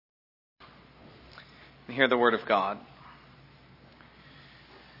Hear the word of God.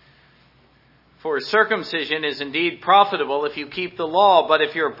 For circumcision is indeed profitable if you keep the law, but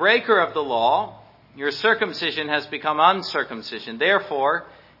if you're a breaker of the law, your circumcision has become uncircumcision. Therefore,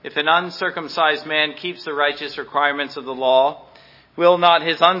 if an uncircumcised man keeps the righteous requirements of the law, will not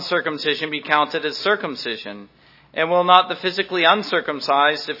his uncircumcision be counted as circumcision? And will not the physically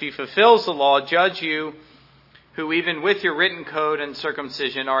uncircumcised, if he fulfills the law, judge you, who even with your written code and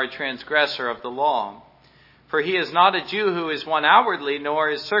circumcision are a transgressor of the law? For he is not a Jew who is one outwardly, nor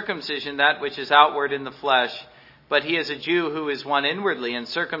is circumcision that which is outward in the flesh, but he is a Jew who is one inwardly, and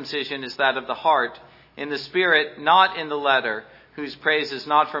circumcision is that of the heart, in the spirit, not in the letter, whose praise is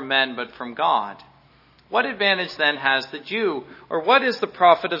not from men, but from God. What advantage then has the Jew? Or what is the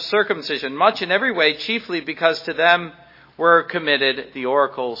profit of circumcision? Much in every way, chiefly because to them were committed the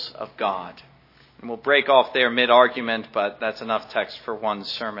oracles of God. And we'll break off there mid-argument, but that's enough text for one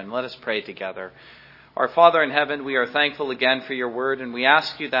sermon. Let us pray together. Our Father in heaven, we are thankful again for your word, and we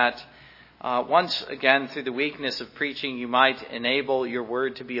ask you that once again, through the weakness of preaching, you might enable your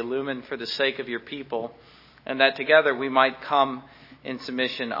word to be illumined for the sake of your people, and that together we might come in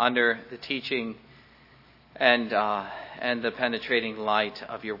submission under the teaching and the penetrating light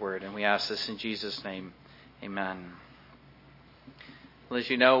of your word. And we ask this in Jesus' name. Amen. Well, as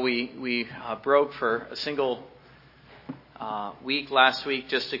you know, we broke for a single week last week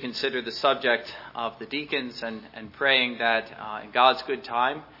just to consider the subject of the deacons and praying that in God's good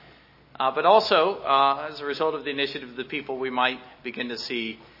time, but also as a result of the initiative of the people, we might begin to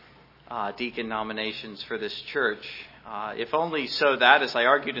see deacon nominations for this church. If only so that, as I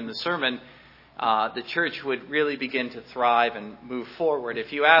argued in the sermon, the church would really begin to thrive and move forward.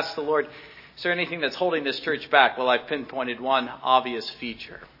 If you ask the Lord, is there anything that's holding this church back? Well, I've pinpointed one obvious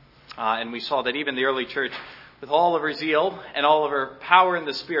feature. And we saw that even the early church, with all of her zeal and all of her power in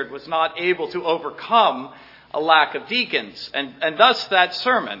the Spirit, was not able to overcome a lack of deacons, and thus that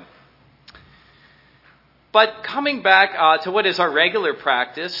sermon. But coming back to what is our regular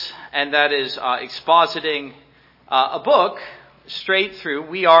practice, and that is expositing a book straight through,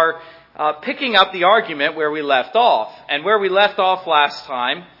 we are picking up the argument where we left off. And where we left off last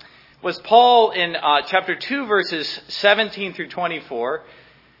time was Paul in chapter 2, verses 17 through 24,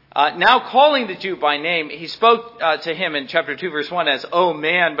 now calling the Jew by name. He spoke to him in chapter 2, verse 1 as, "Oh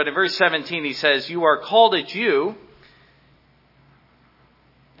man," but in verse 17 he says, "You are called a Jew."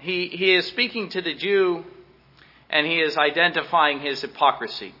 He is speaking to the Jew, and he is identifying his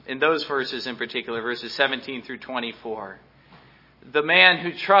hypocrisy in those verses in particular, verses 17 through 24. The man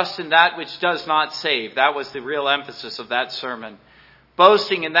who trusts in that which does not save. That was the real emphasis of that sermon.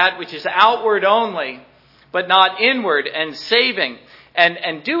 Boasting in that which is outward only, but not inward and saving.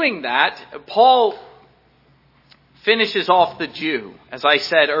 And doing that, Paul finishes off the Jew. As I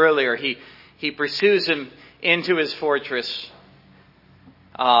said earlier, he pursues him into his fortress.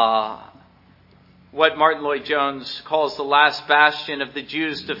 What Martin Lloyd-Jones calls the last bastion of the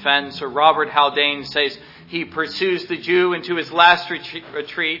Jew's defense, or Robert Haldane says he pursues the Jew into his last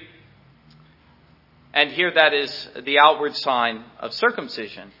retreat. And here that is the outward sign of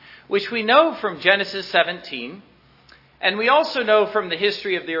circumcision, which we know from Genesis 17. And we also know from the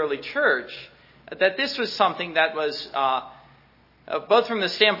history of the early church that this was something that was both from the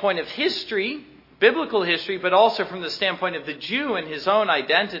standpoint of history, biblical history, but also from the standpoint of the Jew and his own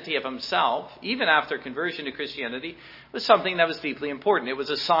identity of himself, even after conversion to Christianity, was something that was deeply important. It was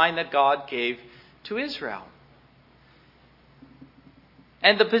a sign that God gave to Israel.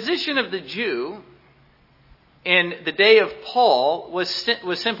 And the position of the Jew in the day of Paul was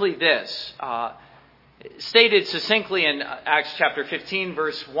simply this. Stated succinctly in Acts chapter 15,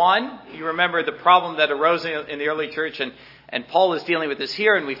 verse 1. You remember the problem that arose in the early church, and Paul is dealing with this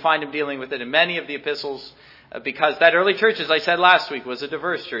here, and we find him dealing with it in many of the epistles, because that early church, as I said last week, was a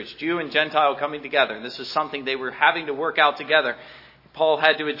diverse church, Jew and Gentile coming together. And this was something they were having to work out together. Paul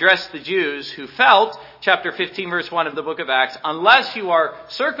had to address the Jews who felt, chapter 15, verse 1 of the book of Acts, unless you are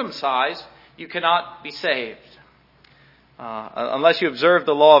circumcised, you cannot be saved. Unless you observe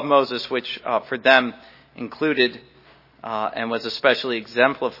the law of Moses, which for them included and was especially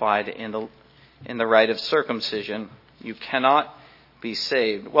exemplified in the rite of circumcision, you cannot be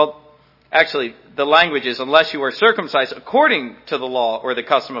saved. Well, actually, the language is, unless you are circumcised according to the law or the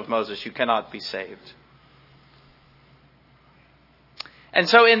custom of Moses, you cannot be saved. And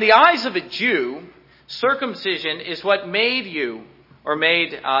so in the eyes of a Jew, circumcision is what made you, or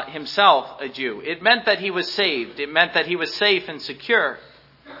made himself, a Jew. It meant that he was saved. It meant that he was safe and secure.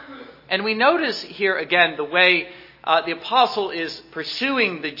 And we notice here again the way the apostle is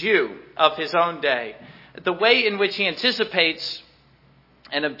pursuing the Jew of his own day. The way in which he anticipates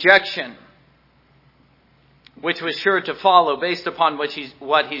an objection which was sure to follow based upon what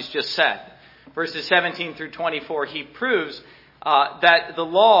he's just said. Verses 17 through 24, he proves that the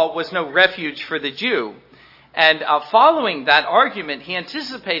law was no refuge for the Jew. And following that argument, he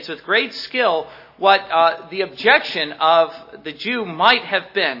anticipates with great skill what the objection of the Jew might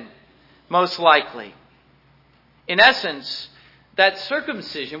have been, most likely. In essence, that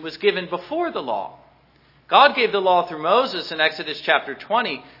circumcision was given before the law. God gave the law through Moses in Exodus chapter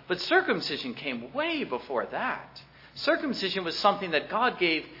 20, but circumcision came way before that. Circumcision was something that God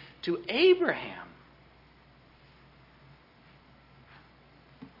gave to Abraham.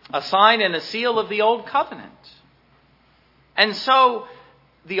 A sign and a seal of the old covenant. And so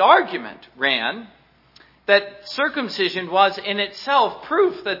the argument ran that circumcision was in itself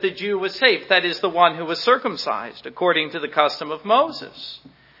proof that the Jew was safe, that is, the one who was circumcised, according to the custom of Moses.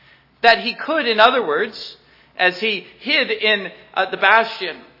 That he could, in other words, as he hid in the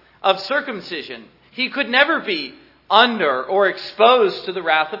Bastion of circumcision, he could never be under or exposed to the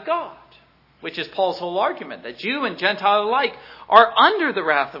wrath of God, which is Paul's whole argument, that Jew and Gentile alike are under the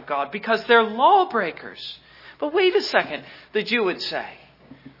wrath of God because they're lawbreakers. But wait a second, the Jew would say,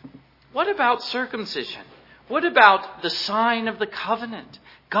 what about circumcision? What about the sign of the covenant?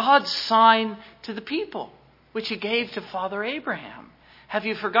 God's sign to the people, which he gave to Father Abraham. Have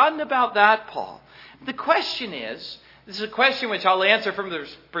you forgotten about that, Paul? The question is, this is a question which I'll answer from the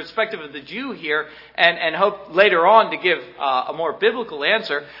perspective of the Jew here and hope later on to give a more biblical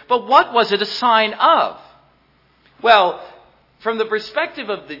answer. But what was it a sign of? Well, from the perspective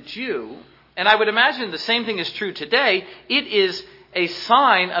of the Jew, and I would imagine the same thing is true today, it is a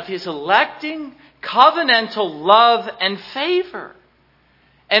sign of his electing covenantal love and favor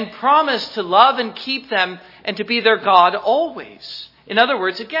and promise to love and keep them and to be their God always. In other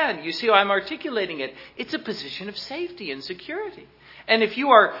words, again, you see how I'm articulating it. It's a position of safety and security. And if you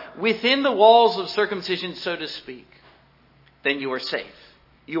are within the walls of circumcision, so to speak, then you are safe.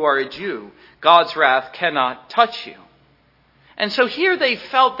 You are a Jew. God's wrath cannot touch you. And so here they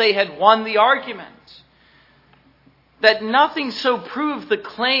felt they had won the argument. That nothing so proved the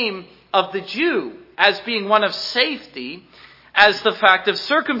claim of the Jew as being one of safety as the fact of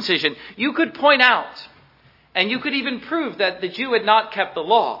circumcision. You could point out, and you could even prove that the Jew had not kept the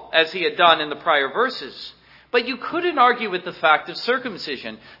law, as he had done in the prior verses. But you couldn't argue with the fact of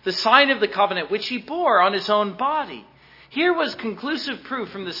circumcision, the sign of the covenant which he bore on his own body. Here was conclusive proof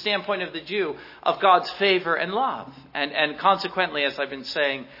from the standpoint of the Jew of God's favor and love. And consequently, as I've been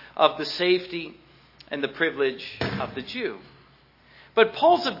saying, of the safety and the privilege of the Jew. But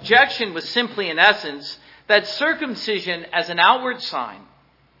Paul's objection was simply, in essence, that circumcision as an outward sign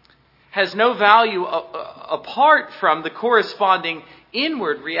has no value apart from the corresponding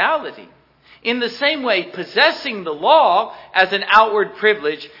inward reality. In the same way, possessing the law as an outward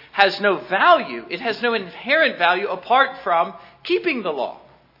privilege has no value. It has no inherent value apart from keeping the law.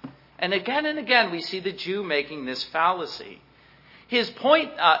 And again, we see the Jew making this fallacy. His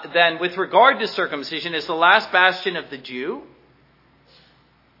point, then, with regard to circumcision as the last bastion of the Jew,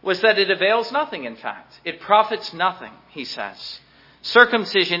 was that it avails nothing, in fact. It profits nothing, he says.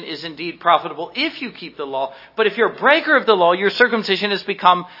 Circumcision is indeed profitable if you keep the law, but if you're a breaker of the law, your circumcision has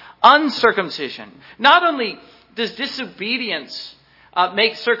become uncircumcision. Not only does disobedience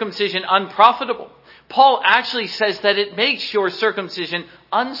make circumcision unprofitable, Paul actually says that it makes your circumcision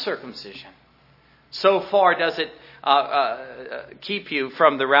uncircumcision. So far does it keep you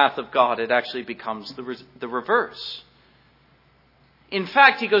from the wrath of God, it actually becomes the reverse. In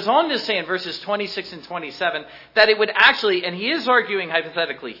fact, he goes on to say in verses 26 and 27 that it would actually, and he is arguing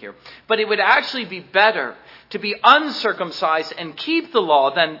hypothetically here, but it would actually be better to be uncircumcised and keep the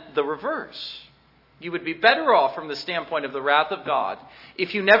law than the reverse. You would be better off from the standpoint of the wrath of God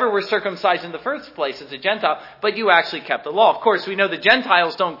if you never were circumcised in the first place as a Gentile, but you actually kept the law. Of course, we know the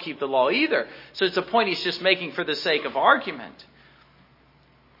Gentiles don't keep the law either, so it's a point he's just making for the sake of argument.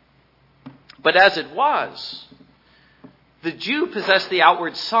 But as it was, the Jew possessed the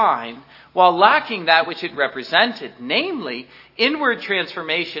outward sign while lacking that which it represented, namely inward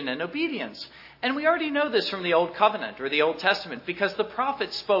transformation and obedience. And we already know this from the Old Covenant or the Old Testament because the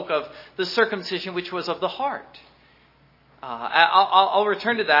prophets spoke of the circumcision which was of the heart. I'll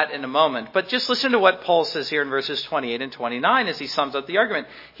return to that in a moment. But just listen to what Paul says here in verses 28 and 29 as he sums up the argument.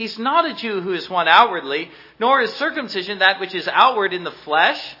 He's not a Jew who is one outwardly, nor is circumcision that which is outward in the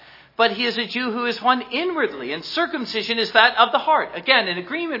flesh, but he is a Jew who is one inwardly, and circumcision is that of the heart. Again, in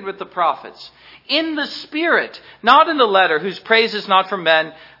agreement with the prophets. In the Spirit, not in the letter, whose praise is not from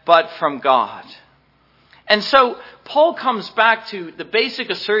men, but from God. And so, Paul comes back to the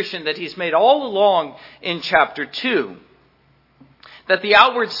basic assertion that he's made all along in chapter 2. That the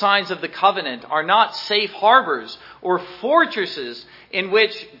outward signs of the covenant are not safe harbors or fortresses in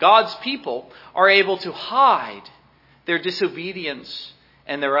which God's people are able to hide their disobedience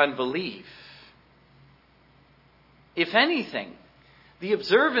and their unbelief. If anything, the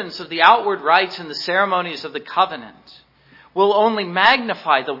observance of the outward rites and the ceremonies of the covenant will only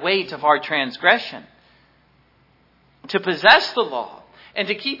magnify the weight of our transgression. To possess the law and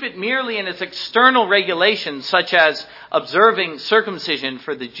to keep it merely in its external regulations, such as observing circumcision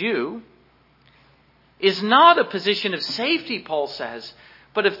for the Jew, is not a position of safety, Paul says,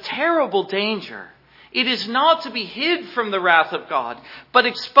 but of terrible danger. It is not to be hid from the wrath of God, but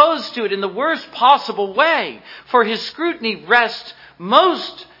exposed to it in the worst possible way, for his scrutiny rests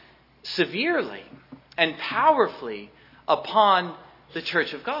most severely and powerfully upon the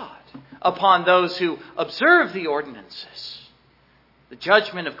church of God, upon those who observe the ordinances. The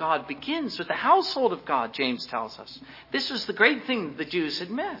judgment of God begins with the household of God, James tells us. This was the great thing that the Jews had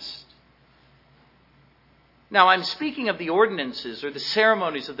missed. Now, I'm speaking of the ordinances or the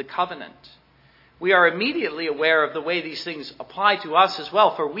ceremonies of the covenant. We are immediately aware of the way these things apply to us as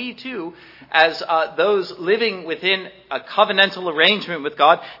well, for we too, as those living within a covenantal arrangement with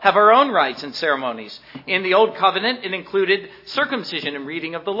God, have our own rites and ceremonies. In the Old Covenant, it included circumcision and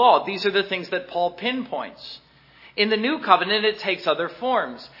reading of the law. These are the things that Paul pinpoints. In the New Covenant, it takes other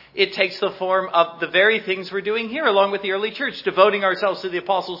forms. It takes the form of the very things we're doing here, along with the early church, devoting ourselves to the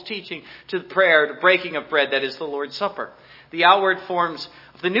apostles' teaching, to prayer, to breaking of bread, that is the Lord's Supper. The outward forms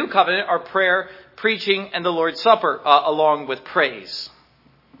of the New Covenant are prayer, preaching, and the Lord's Supper, along with praise.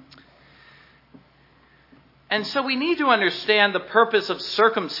 And so we need to understand the purpose of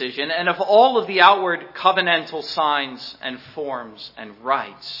circumcision and of all of the outward covenantal signs and forms and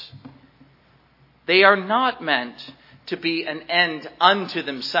rites. They are not meant to be an end unto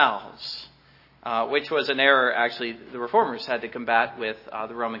themselves, which was an error, actually, the Reformers had to combat with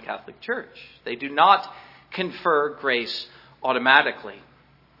the Roman Catholic Church. They do not confer grace automatically.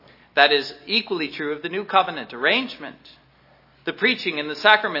 That is equally true of the New Covenant arrangement. The preaching and the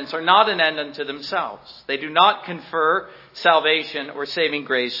sacraments are not an end unto themselves. They do not confer salvation or saving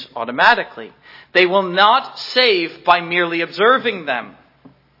grace automatically. They will not save by merely observing them.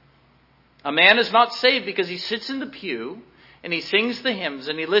 A man is not saved because he sits in the pew and he sings the hymns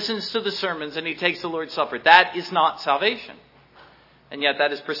and he listens to the sermons and he takes the Lord's Supper. That is not salvation. And yet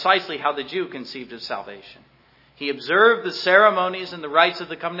that is precisely how the Jew conceived of salvation. He observed the ceremonies and the rites of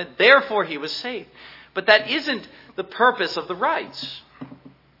the covenant, therefore he was saved. But that isn't the purpose of the rites.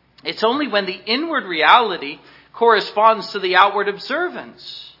 It's only when the inward reality corresponds to the outward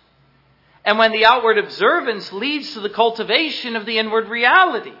observance. And when the outward observance leads to the cultivation of the inward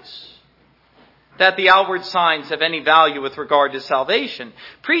realities, that the outward signs have any value with regard to salvation.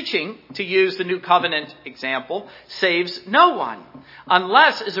 Preaching, to use the New Covenant example, saves no one,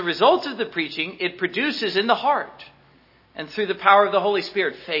 unless as a result of the preaching, it produces in the heart, and through the power of the Holy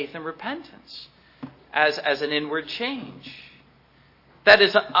Spirit, faith and repentance, as an inward change. That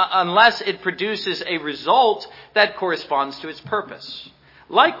is, unless it produces a result that corresponds to its purpose.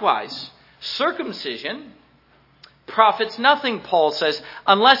 Likewise, circumcision profits nothing, Paul says,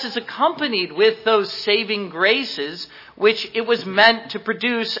 unless it's accompanied with those saving graces which it was meant to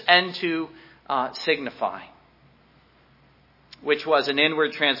produce and to signify, which was an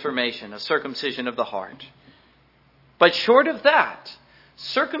inward transformation, a circumcision of the heart. But short of that,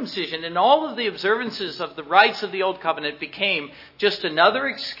 circumcision and all of the observances of the rites of the Old Covenant became just another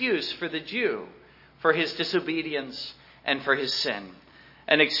excuse for the Jew for his disobedience and for his sin.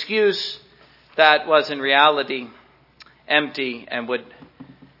 An excuse that was in reality empty and would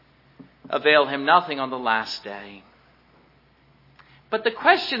avail him nothing on the last day. But the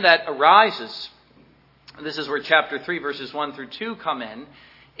question that arises, this is where chapter 3 verses 1 through 2 come in,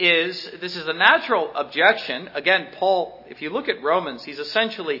 this is a natural objection. Again, Paul, if you look at Romans, he's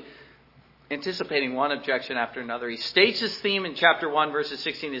essentially anticipating one objection after another. He states his theme in chapter 1 verses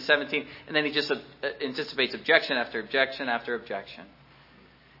 16 to 17, and then he just anticipates objection after objection after objection.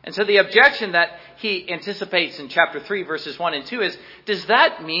 And so the objection that he anticipates in chapter 3, verses 1 and 2 is, does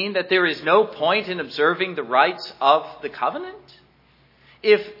that mean that there is no point in observing the rites of the covenant?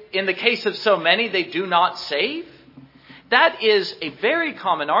 If, in the case of so many, they do not save? That is a very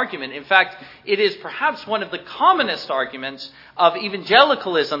common argument. In fact, it is perhaps one of the commonest arguments of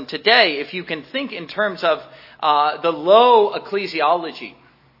evangelicalism today, if you can think in terms of the low ecclesiology,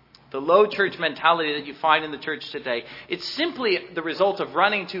 the low church mentality that you find in the church today. It's simply the result of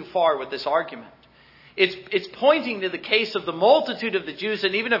running too far with this argument. It's pointing to the case of the multitude of the Jews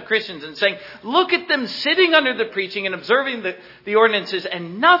and even of Christians and saying, look at them sitting under the preaching and observing the ordinances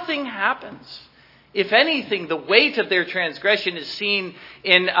and nothing happens. If anything, the weight of their transgression is seen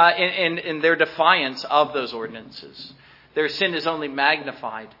in their defiance of those ordinances. Their sin is only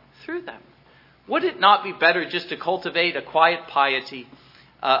magnified through them. Would it not be better just to cultivate a quiet piety,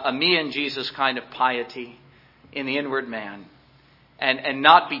 a me and Jesus kind of piety in the inward man, and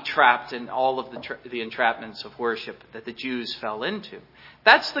not be trapped in all of the entrapments of worship that the Jews fell into?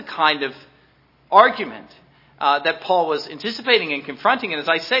 That's the kind of argument that Paul was anticipating and confronting, and as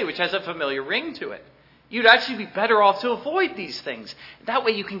I say, which has a familiar ring to it. You'd actually be better off to avoid these things. That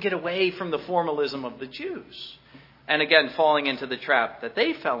way you can get away from the formalism of the Jews. And again, falling into the trap that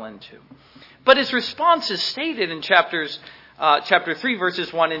they fell into. But his response is stated in chapter 3,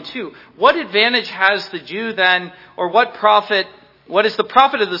 verses 1 and 2. What advantage has the Jew then, or what is the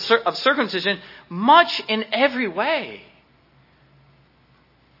profit of circumcision? Much in every way.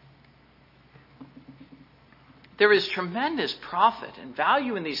 There is tremendous profit and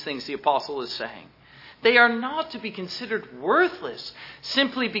value in these things, the apostle is saying. They are not to be considered worthless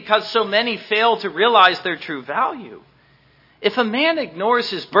simply because so many fail to realize their true value. If a man ignores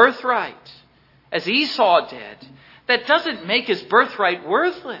his birthright, as Esau did, that doesn't make his birthright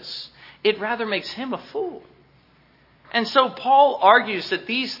worthless. It rather makes him a fool. And so Paul argues that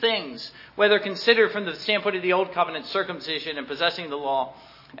these things, whether considered from the standpoint of the Old Covenant, circumcision and possessing the law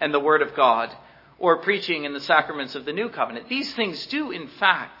and the Word of God, or preaching in the sacraments of the New Covenant, these things do, in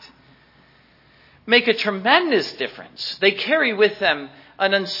fact, make a tremendous difference. They carry with them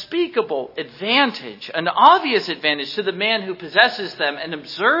an unspeakable advantage, an obvious advantage to the man who possesses them and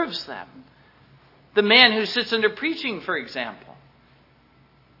observes them. The man who sits under preaching, for example.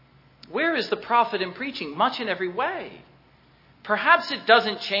 Where is the profit in preaching? Much in every way. Perhaps it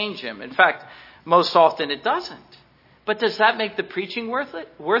doesn't change him. In fact, most often it doesn't. But does that make the preaching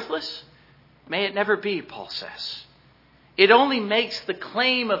worthless? May it never be, Paul says. It only makes the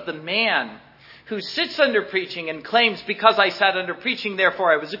claim of the man who sits under preaching and claims, because I sat under preaching,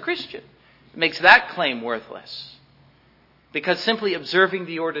 therefore I was a Christian. It makes that claim worthless. Because simply observing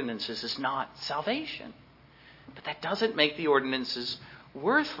the ordinances is not salvation. But that doesn't make the ordinances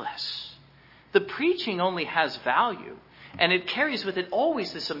worthless. The preaching only has value, and it carries with it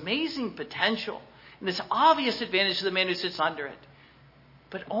always this amazing potential and this obvious advantage to the man who sits under it.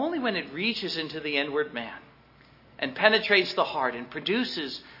 But only when it reaches into the inward man and penetrates the heart and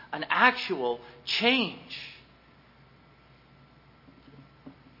produces an actual change.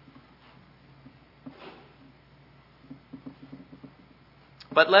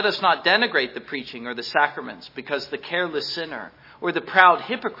 But let us not denigrate the preaching or the sacraments, because the careless sinner or the proud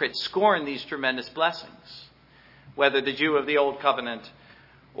hypocrite scorn these tremendous blessings, whether the Jew of the Old Covenant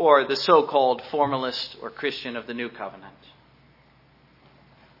or the so-called formalist or Christian of the New Covenant.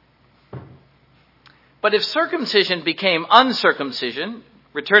 But if circumcision became uncircumcision,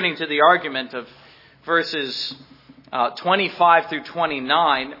 returning to the argument of verses 25 through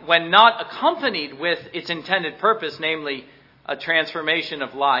 29, when not accompanied with its intended purpose, namely a transformation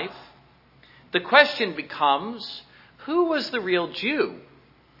of life, the question becomes, who was the real Jew?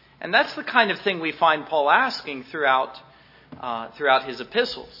 And that's the kind of thing we find Paul asking throughout his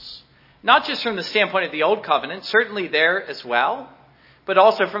epistles. Not just from the standpoint of the Old Covenant, certainly there as well, but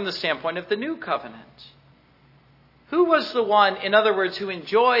also from the standpoint of the New Covenant. Who was the one, in other words, who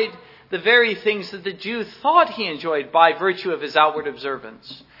enjoyed the very things that the Jew thought he enjoyed by virtue of his outward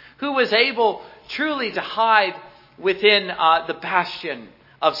observance? Who was able truly to hide within the bastion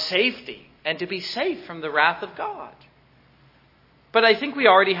of safety and to be safe from the wrath of God? But I think we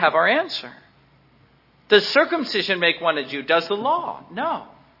already have our answer. Does circumcision make one a Jew? Does the law? No.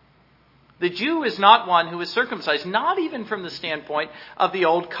 The Jew is not one who is circumcised, not even from the standpoint of the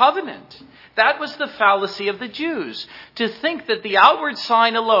Old Covenant. That was the fallacy of the Jews, to think that the outward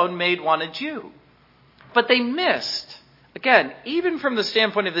sign alone made one a Jew. But they missed, again, even from the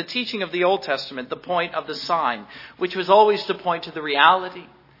standpoint of the teaching of the Old Testament, the point of the sign, which was always to point to the reality,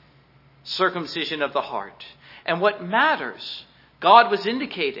 circumcision of the heart. And what matters, God was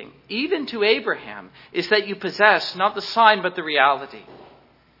indicating, even to Abraham, is that you possess not the sign but the reality.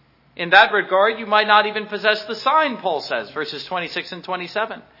 In that regard, you might not even possess the sign, Paul says, verses 26 and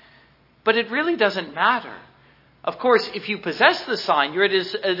 27. But it really doesn't matter. Of course, if you possess the sign, you're at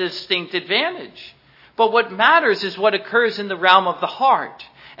a distinct advantage. But what matters is what occurs in the realm of the heart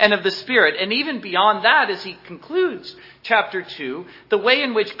and of the Spirit. And even beyond that, as he concludes chapter 2, the way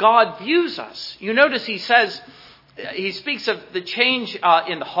in which God views us. You notice he speaks of the change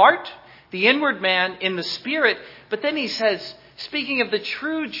in the heart, the inward man, in the Spirit. But then he says, speaking of the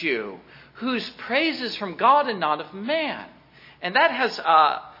true Jew, whose praise is from God and not of man. And that has,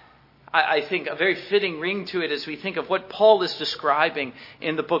 I think, a very fitting ring to it as we think of what Paul is describing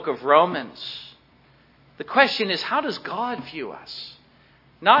in the book of Romans. The question is, how does God view us?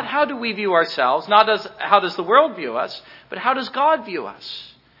 Not how do we view ourselves, not how does the world view us, but how does God view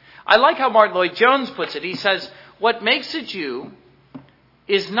us? I like how Martin Lloyd-Jones puts it. He says, what makes a Jew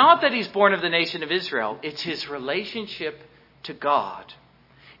is not that he's born of the nation of Israel, it's his relationship to God.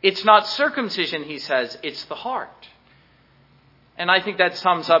 It's not circumcision, he says, it's the heart. And I think that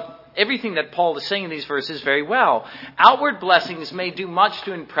sums up everything that Paul is saying in these verses very well. Outward blessings may do much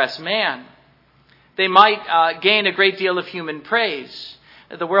to impress man. They might gain a great deal of human praise.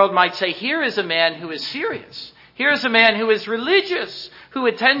 The world might say, here is a man who is serious. Here is a man who is religious, who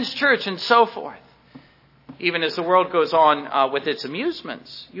attends church and so forth. Even as the world goes on with its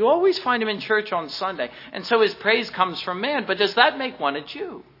amusements, you always find him in church on Sunday. And so his praise comes from man. But does that make one a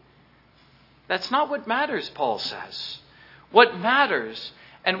Jew? That's not what matters, Paul says. What matters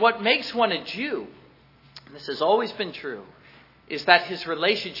and what makes one a Jew, and this has always been true, is that his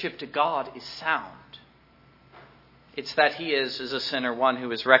relationship to God is sound. It's that he is, as a sinner, one who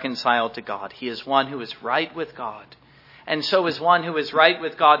is reconciled to God. He is one who is right with God. And so is one who is right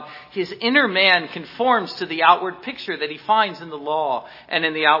with God. His inner man conforms to the outward picture that he finds in the law and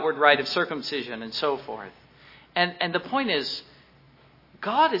in the outward rite of circumcision and so forth. And the point is,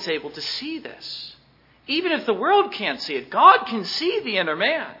 God is able to see this. Even if the world can't see it, God can see the inner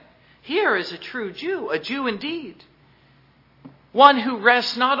man. Here is a true Jew, a Jew indeed. One who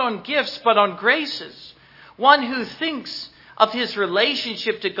rests not on gifts but on graces. One who thinks of his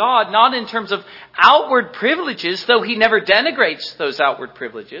relationship to God not in terms of outward privileges, though he never denigrates those outward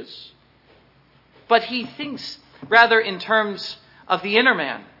privileges. But he thinks rather in terms of the inner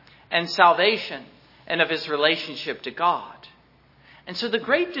man and salvation and of his relationship to God. And so the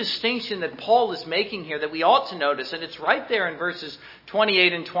great distinction that Paul is making here that we ought to notice, and it's right there in verses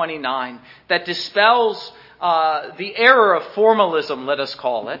 28 and 29, that dispels the error of formalism, let us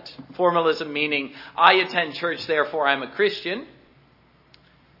call it. Formalism meaning, I attend church, therefore I'm a Christian.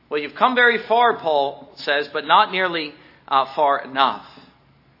 Well, you've come very far, Paul says, but not nearly far enough.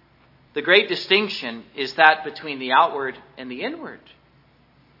 The great distinction is that between the outward and the inward.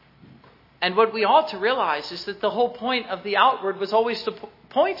 And what we ought to realize is that the whole point of the outward was always to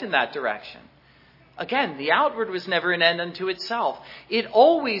point in that direction. Again, the outward was never an end unto itself. It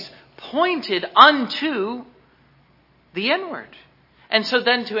always pointed unto the inward. And so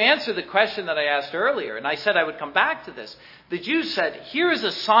then to answer the question that I asked earlier, and I said I would come back to this, the Jews said, here is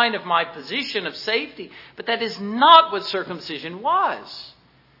a sign of my position of safety. But that is not what circumcision was.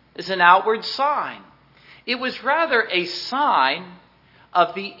 It's an outward sign. It was rather a sign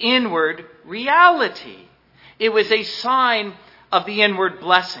of the inward reality. It was a sign of the inward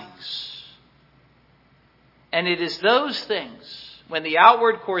blessings. And it is those things, when the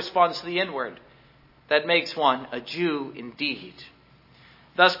outward corresponds to the inward, that makes one a Jew indeed.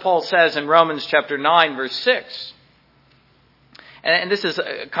 Thus Paul says in Romans chapter 9, verse 6, and this is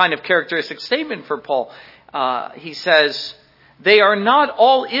a kind of characteristic statement for Paul. He says, they are not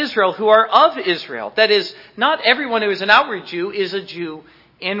all Israel who are of Israel. That is, not everyone who is an outward Jew is a Jew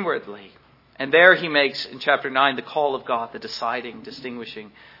inwardly. And there he makes, in chapter 9, the call of God, the deciding,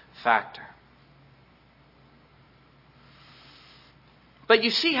 distinguishing factor. But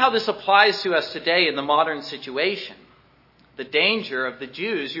you see how this applies to us today in the modern situation. The danger of the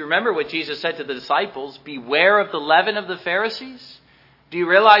Jews. You remember what Jesus said to the disciples, beware of the leaven of the Pharisees? Do you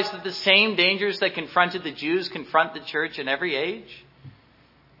realize that the same dangers that confronted the Jews confront the church in every age?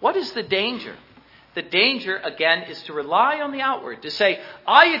 What is the danger? The danger, again, is to rely on the outward, to say,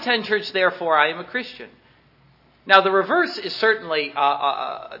 I attend church, therefore I am a Christian. Now, the reverse is certainly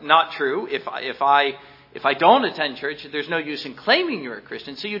not true. If I don't attend church, there's no use in claiming you're a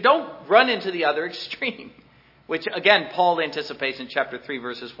Christian. So you don't run into the other extreme, which, again, Paul anticipates in chapter 3,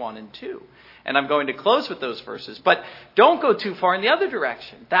 verses 1 and 2. And I'm going to close with those verses. But don't go too far in the other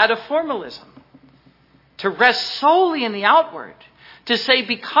direction, that of formalism. To rest solely in the outward. To say,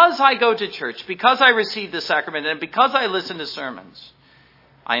 because I go to church, because I receive the sacrament, and because I listen to sermons,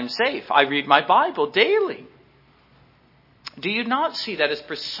 I am safe. I read my Bible daily. Do you not see that as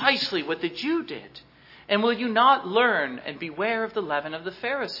precisely what the Jew did? And will you not learn and beware of the leaven of the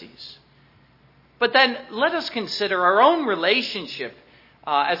Pharisees? But then let us consider our own relationship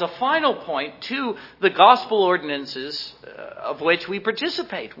as a final point to the gospel ordinances of which we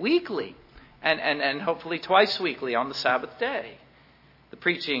participate weekly and hopefully twice weekly on the Sabbath day. The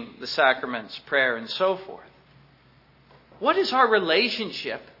preaching, the sacraments, prayer, and so forth. What is our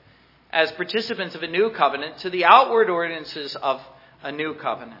relationship as participants of a new covenant to the outward ordinances of a new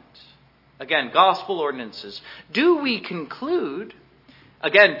covenant? Again, gospel ordinances. Do we conclude,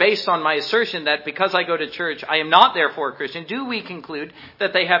 again, based on my assertion that because I go to church, I am not therefore a Christian, do we conclude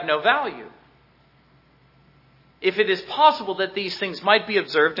that they have no value? if it is possible that these things might be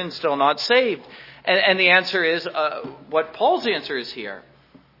observed and still not saved. And the answer is, what Paul's answer is here,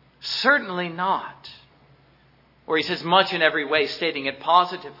 certainly not. Or he says much in every way, stating it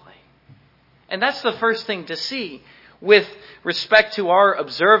positively. And that's the first thing to see with respect to our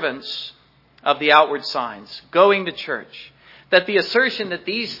observance of the outward signs, going to church, that the assertion that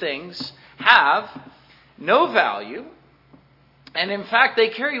these things have no value, and in fact they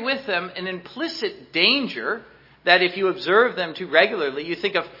carry with them an implicit danger that if you observe them too regularly, you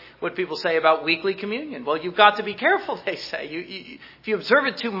think of what people say about weekly communion. Well, you've got to be careful, they say. If you observe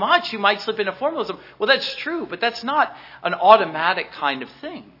it too much, you might slip into formalism. Well, that's true, but that's not an automatic kind of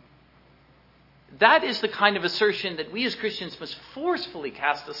thing. That is the kind of assertion that we as Christians must forcefully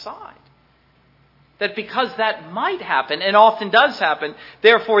cast aside. That because that might happen, and often does happen,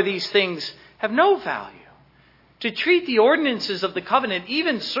 therefore these things have no value. To treat the ordinances of the covenant,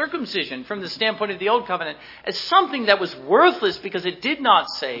 even circumcision from the standpoint of the old covenant, as something that was worthless because it did not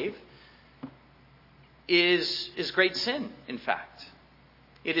save, is great sin, in fact.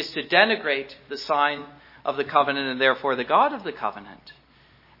 It is to denigrate the sign of the covenant and therefore the God of the covenant.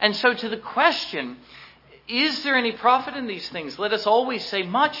 And so to the question, is there any profit in these things? Let us always say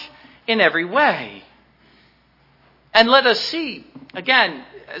much in every way. And let us see, again,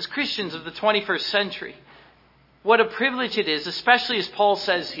 as Christians of the 21st century, what a privilege it is, especially as Paul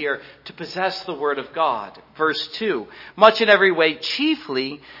says here, to possess the Word of God. Verse 2, much in every way,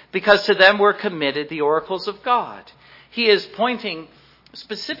 chiefly because to them were committed the oracles of God. He is pointing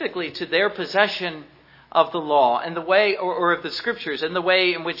specifically to their possession of the law and the way, or of the Scriptures, and the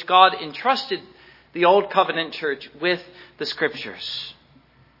way in which God entrusted the Old Covenant church with the Scriptures.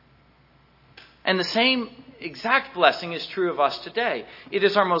 And the same exact blessing is true of us today. It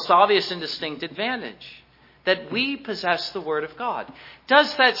is our most obvious and distinct advantage that we possess the Word of God.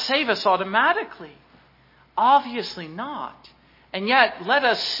 Does that save us automatically? Obviously not. And yet, let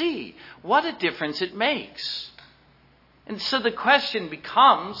us see what a difference it makes. And so the question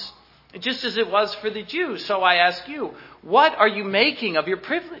becomes, just as it was for the Jews, so I ask you, what are you making of your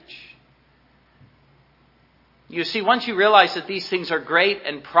privilege? You see, once you realize that these things are great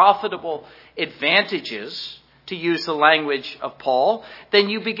and profitable advantages, to use the language of Paul, then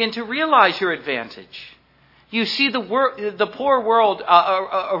you begin to realize your advantage. You see the poor world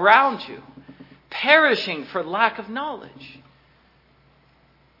around you perishing for lack of knowledge.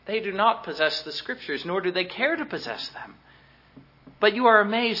 They do not possess the Scriptures, nor do they care to possess them. But you are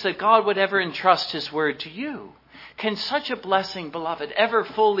amazed that God would ever entrust His Word to you. Can such a blessing, beloved, ever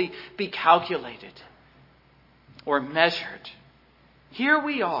fully be calculated or measured? Here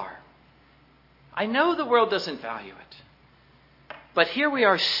we are. I know the world doesn't value it. But here we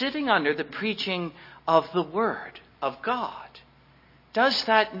are sitting under the preaching of the Word of God. Does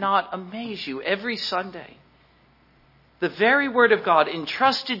that not amaze you every Sunday? The very Word of God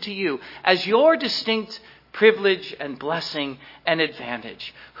entrusted to you as your distinct privilege and blessing and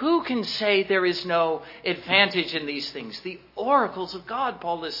advantage. Who can say there is no advantage in these things? The oracles of God,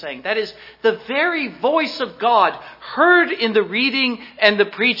 Paul is saying. That is the very voice of God heard in the reading and the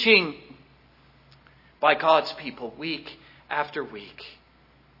preaching by God's people week after week.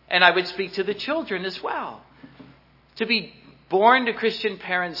 And I would speak to the children as well. To be born to Christian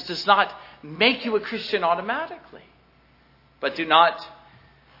parents does not make you a Christian automatically. But do not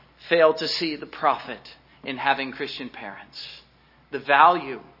fail to see the profit in having Christian parents. The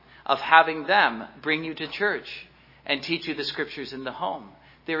value of having them bring you to church and teach you the Scriptures in the home.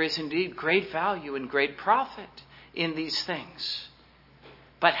 There is indeed great value and great profit in these things.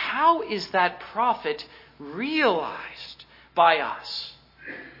 But how is that profit realized by us?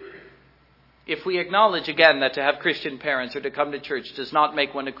 If we acknowledge again that to have Christian parents or to come to church does not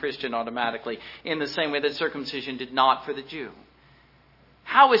make one a Christian automatically, in the same way that circumcision did not for the Jew.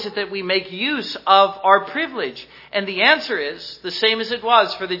 How is it that we make use of our privilege? And the answer is the same as it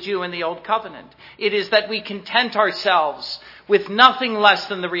was for the Jew in the Old Covenant. It is that we content ourselves with nothing less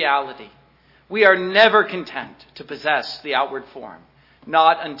than the reality. We are never content to possess the outward form,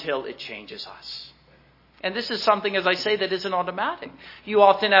 not until it changes us. And this is something, as I say, that isn't automatic. You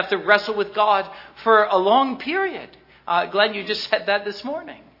often have to wrestle with God for a long period. Glenn, you just said that this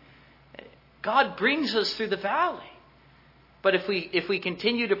morning. God brings us through the valley. But if we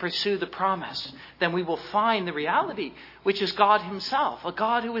continue to pursue the promise, then we will find the reality, which is God Himself, a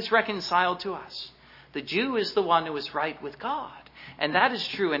God who is reconciled to us. The Jew is the one who is right with God. And that is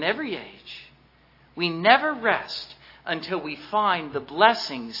true in every age. We never rest until we find the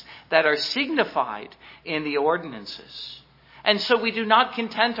blessings that are signified in the ordinances. And so we do not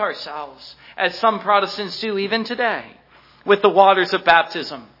content ourselves, as some Protestants do even today, with the waters of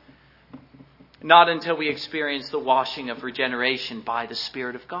baptism Not until we experience the washing of regeneration by the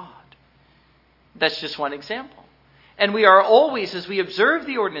Spirit of God. That's just one example. And we are always, as we observe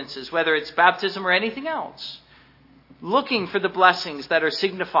the ordinances, whether it's baptism or anything else, looking for the blessings that are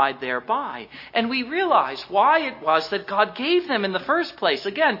signified thereby. And we realize why it was that God gave them in the first place.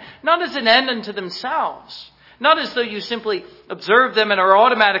 Again, not as an end unto themselves, not as though you simply observe them and are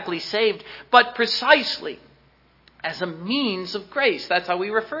automatically saved, but precisely as a means of grace. That's how we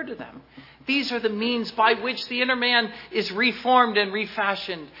refer to them. These are the means by which the inner man is reformed and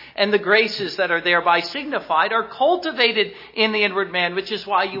refashioned, and the graces that are thereby signified are cultivated in the inward man, which is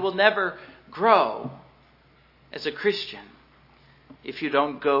why you will never grow as a Christian if you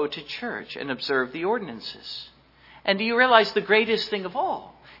don't go to church and observe the ordinances. And do you realize the greatest thing of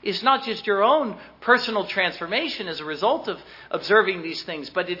all is not just your own personal transformation as a result of observing these things,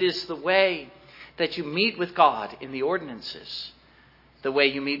 but it is the way that you meet with God in the ordinances, the way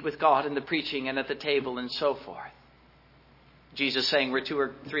you meet with God in the preaching and at the table and so forth. Jesus saying, where 2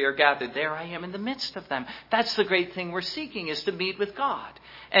 or 3 are gathered, there I am in the midst of them. That's the great thing we're seeking, is to meet with God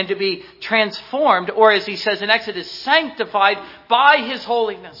and to be transformed, or as he says in Exodus, sanctified by his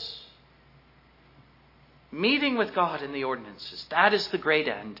holiness. Meeting with God in the ordinances. That is the great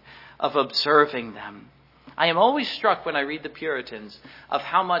end of observing them. I am always struck when I read the Puritans of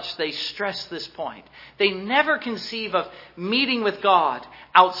how much they stress this point. They never conceive of meeting with God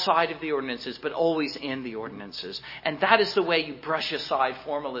outside of the ordinances, but always in the ordinances. And that is the way you brush aside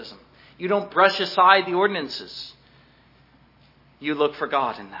formalism. You don't brush aside the ordinances. You look for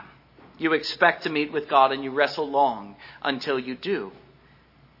God in them. You expect to meet with God, and you wrestle long until you do.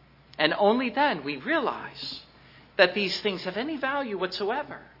 And only then we realize that these things have any value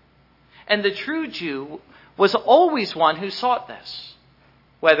whatsoever. And the true Jew was always one who sought this,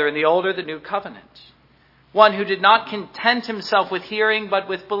 whether in the Old or the New Covenant. One who did not content himself with hearing, but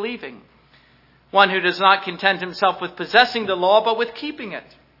with believing. One who does not content himself with possessing the law, but with keeping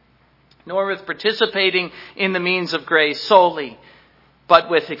it. Nor with participating in the means of grace solely, but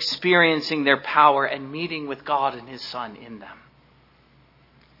with experiencing their power and meeting with God and his Son in them.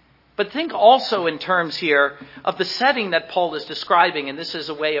 But think also in terms here of the setting that Paul is describing, and this is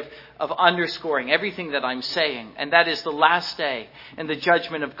a way of underscoring everything that I'm saying, and that is the last day and the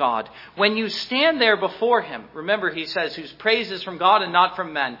judgment of God. When you stand there before him, remember he says, whose praise is from God and not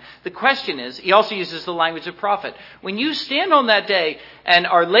from men. The question is, he also uses the language of prophet. When you stand on that day and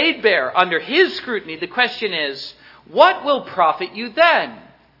are laid bare under his scrutiny, the question is, what will profit you then?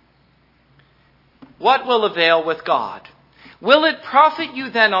 What will avail with God? Will it profit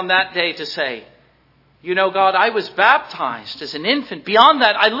you then on that day to say, you know, God, I was baptized as an infant. Beyond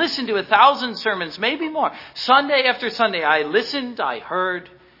that, I listened to 1,000 sermons, maybe more. Sunday after Sunday, I listened, I heard,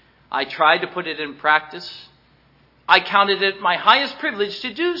 I tried to put it in practice. I counted it my highest privilege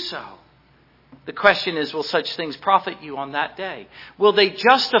to do so. The question is, will such things profit you on that day? Will they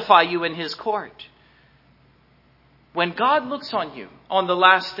justify you in his court? When God looks on you on the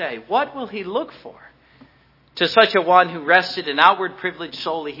last day, what will he look for? To such a one who rested in outward privilege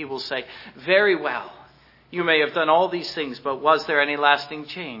solely, he will say, very well, you may have done all these things, but was there any lasting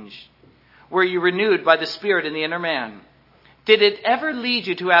change? Were you renewed by the Spirit in the inner man? Did it ever lead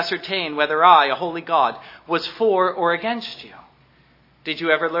you to ascertain whether I, a holy God, was for or against you? Did you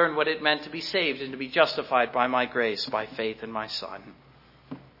ever learn what it meant to be saved and to be justified by my grace, by faith in my Son?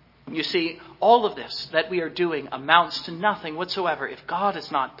 You see, all of this that we are doing amounts to nothing whatsoever if God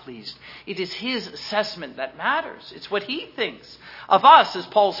is not pleased. It is his assessment that matters. It's what he thinks of us, as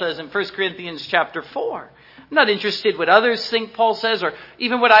Paul says in 1 Corinthians chapter 4. I'm not interested what others think, Paul says, or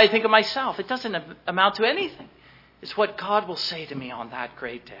even what I think of myself. It doesn't amount to anything. It's what God will say to me on that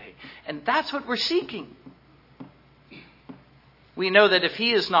great day. And that's what we're seeking. We know that if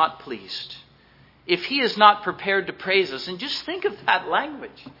he is not pleased, if he is not prepared to praise us, and just think of that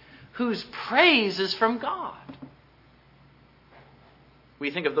language, whose praise is from God.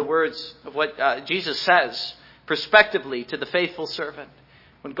 We think of the words of what Jesus says prospectively to the faithful servant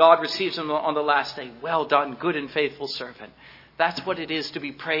when God receives him on the last day. Well done, good and faithful servant. That's what it is to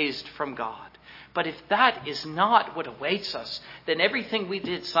be praised from God. But if that is not what awaits us, then everything we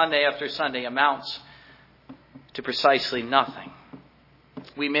did Sunday after Sunday amounts to precisely nothing.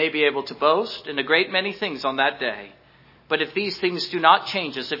 We may be able to boast in a great many things on that day. But if these things do not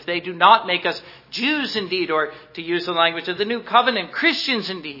change us, if they do not make us Jews indeed, or to use the language of the New Covenant, Christians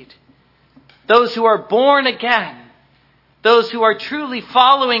indeed, those who are born again, those who are truly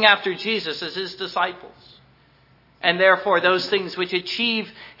following after Jesus as his disciples, and therefore those things which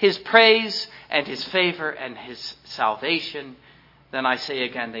achieve his praise and his favor and his salvation, then I say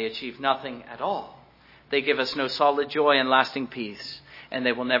again, they achieve nothing at all. They give us no solid joy and lasting peace, and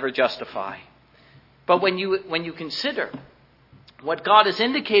they will never justify. But when you consider what God is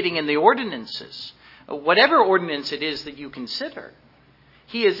indicating in the ordinances, whatever ordinance it is that you consider,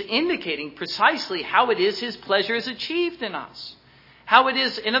 he is indicating precisely how it is his pleasure is achieved in us. How it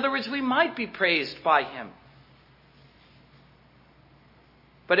is, in other words, we might be praised by him.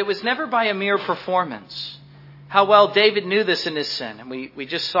 But it was never by a mere performance. How well David knew this in his sin. And we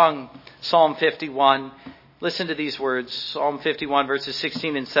just sung Psalm 51. Listen to these words. Psalm 51 verses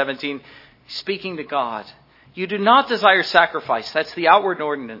 16 and 17. Speaking to God. You do not desire sacrifice. That's the outward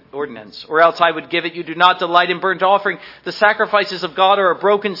ordinance. Or else I would give it. You do not delight in burnt offering. The sacrifices of God are a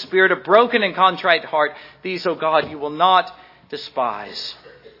broken spirit, a broken and contrite heart. These, O God, you will not despise.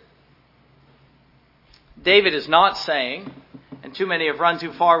 David is not saying, and too many have run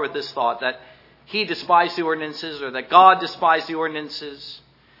too far with this thought, that he despised the ordinances or that God despised the ordinances.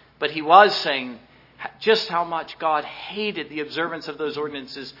 But he was saying just how much God hated the observance of those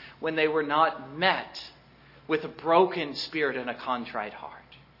ordinances when they were not met with a broken spirit and a contrite heart.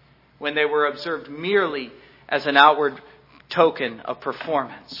 When they were observed merely as an outward token of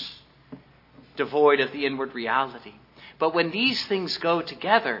performance, devoid of the inward reality. But when these things go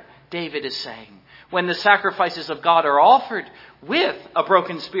together, David is saying, when the sacrifices of God are offered with a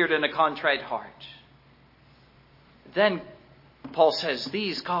broken spirit and a contrite heart, then Paul says,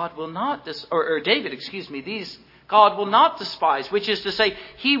 these God will not, these God will not despise, which is to say,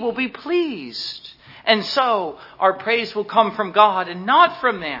 he will be pleased. And so our praise will come from God and not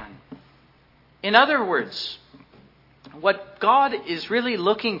from man. In other words, what God is really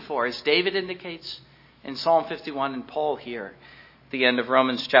looking for, as David indicates in Psalm 51 and Paul here, the end of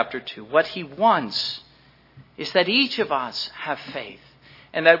Romans chapter 2, what he wants is that each of us have faith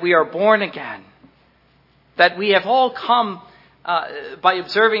and that we are born again, that we have all come by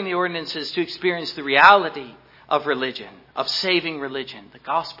observing the ordinances to experience the reality of religion, of saving religion. The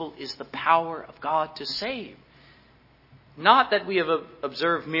gospel is the power of God to save. Not that we have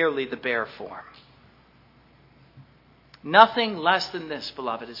observed merely the bare form. Nothing less than this,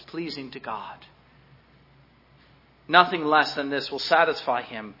 beloved, is pleasing to God. Nothing less than this will satisfy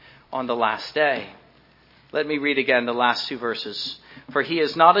him on the last day. Let me read again the last two verses. For he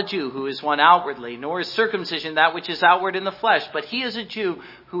is not a Jew who is one outwardly, nor is circumcision that which is outward in the flesh, but he is a Jew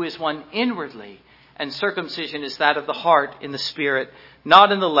who is one inwardly. And circumcision is that of the heart in the spirit,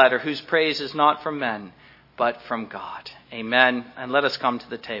 not in the letter, whose praise is not from men, but from God. Amen. And let us come to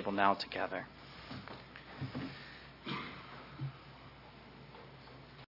the table now together.